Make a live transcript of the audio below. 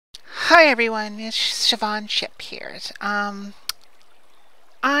Hi everyone, it's Siobhan Ship here. I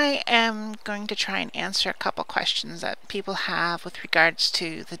am going to try and answer a couple questions that people have with regards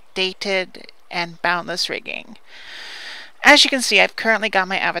to the dated and boundless rigging. As you can see, I've currently got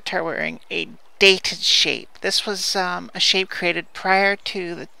my avatar wearing a dated shape. This was a shape created prior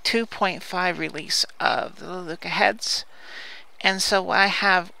to the 2.5 release of the LeLUTKA heads. And so what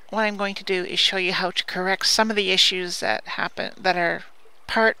I'm going to do is show you how to correct some of the issues that are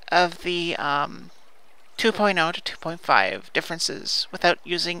part of the 2.0 to 2.5 differences without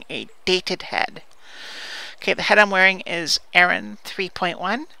using a dated head. Okay, the head I'm wearing is Aaron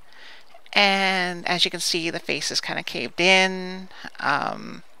 3.1, and as you can see, the face is kind of caved in,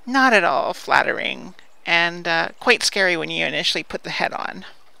 not at all flattering, and quite scary when you initially put the head on.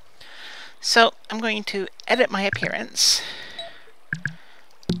 So I'm going to edit my appearance.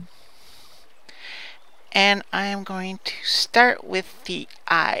 And I am going to start with the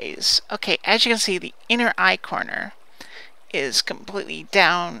eyes. Okay, as you can see, the inner eye corner is completely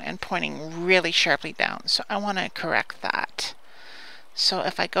down and pointing really sharply down. So I want to correct that. So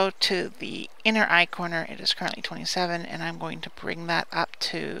if I go to the inner eye corner, it is currently 27, and I'm going to bring that up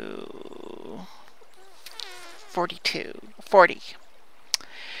to 42.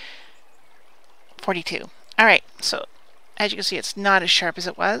 Alright, so as you can see, it's not as sharp as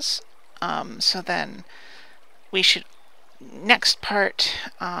it was. So then we should, next part,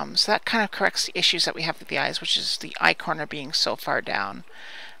 so that kind of corrects the issues that we have with the eyes, which is the eye corner being so far down.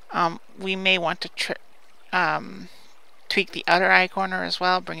 We may want to tweak the other eye corner as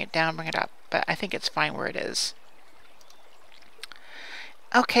well, bring it down, bring it up, but I think it's fine where it is.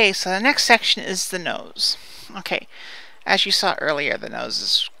 Okay, so the next section is the nose. Okay, as you saw earlier, the nose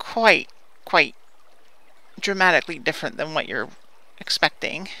is quite dramatically different than what you're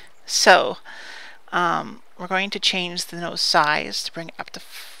expecting. So we're going to change the nose size to bring it up to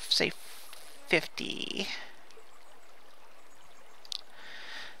say 50,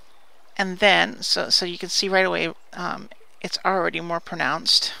 and then so you can see right away it's already more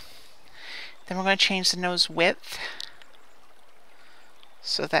pronounced. Then we're going to change the nose width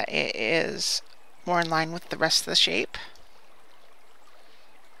so that it is more in line with the rest of the shape.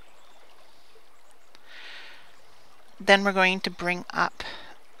 Then we're going to bring up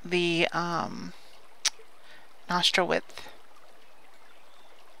the nostril width.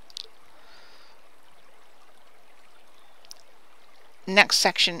 Next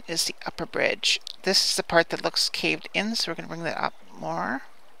section is the upper bridge. This is the part that looks caved in, so we're going to bring that up more.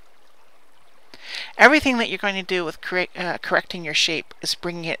 Everything that you're going to do with correcting your shape is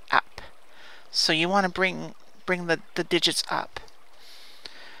bringing it up. So you want to bring the digits up.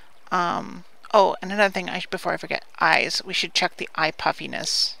 Oh, and another thing, before I forget, eyes. We should check the eye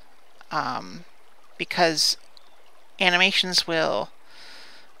puffiness, because animations will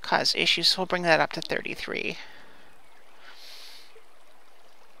cause issues, so we'll bring that up to 33.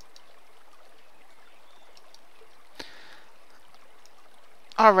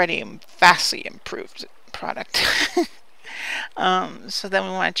 Already vastly improved product. So then we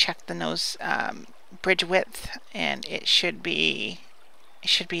want to check the nose bridge width, and it should be,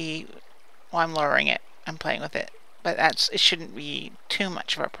 well, I'm lowering it, I'm playing with it, but it shouldn't be too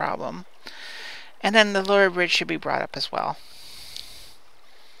much of a problem. And then the lower bridge should be brought up as well.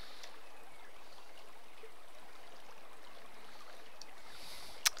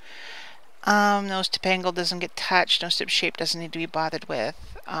 Nose tip angle doesn't get touched, nose tip shape doesn't need to be bothered with.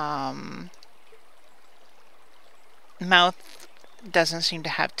 Mouth doesn't seem to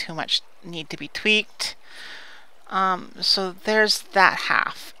have too much need to be tweaked. So there's that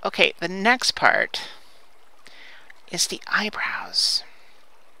half. Okay, the next part is the eyebrows.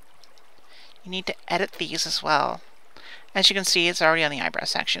 You need to edit these as well. As you can see, it's already on the eyebrow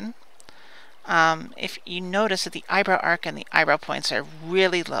section. If you notice that the eyebrow arc and the eyebrow points are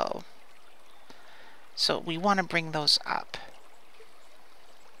really low, so we want to bring those up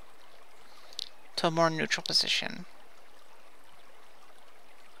to a more neutral position.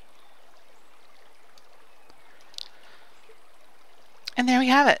 And there we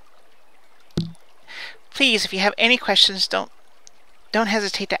have it. Please, if you have any questions, don't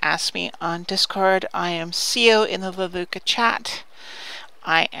hesitate to ask me on Discord. I am CEO in the LeLUTKA chat.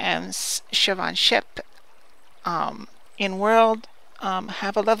 I am Siobhan Ship in world.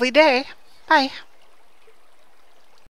 Have a lovely day. Bye.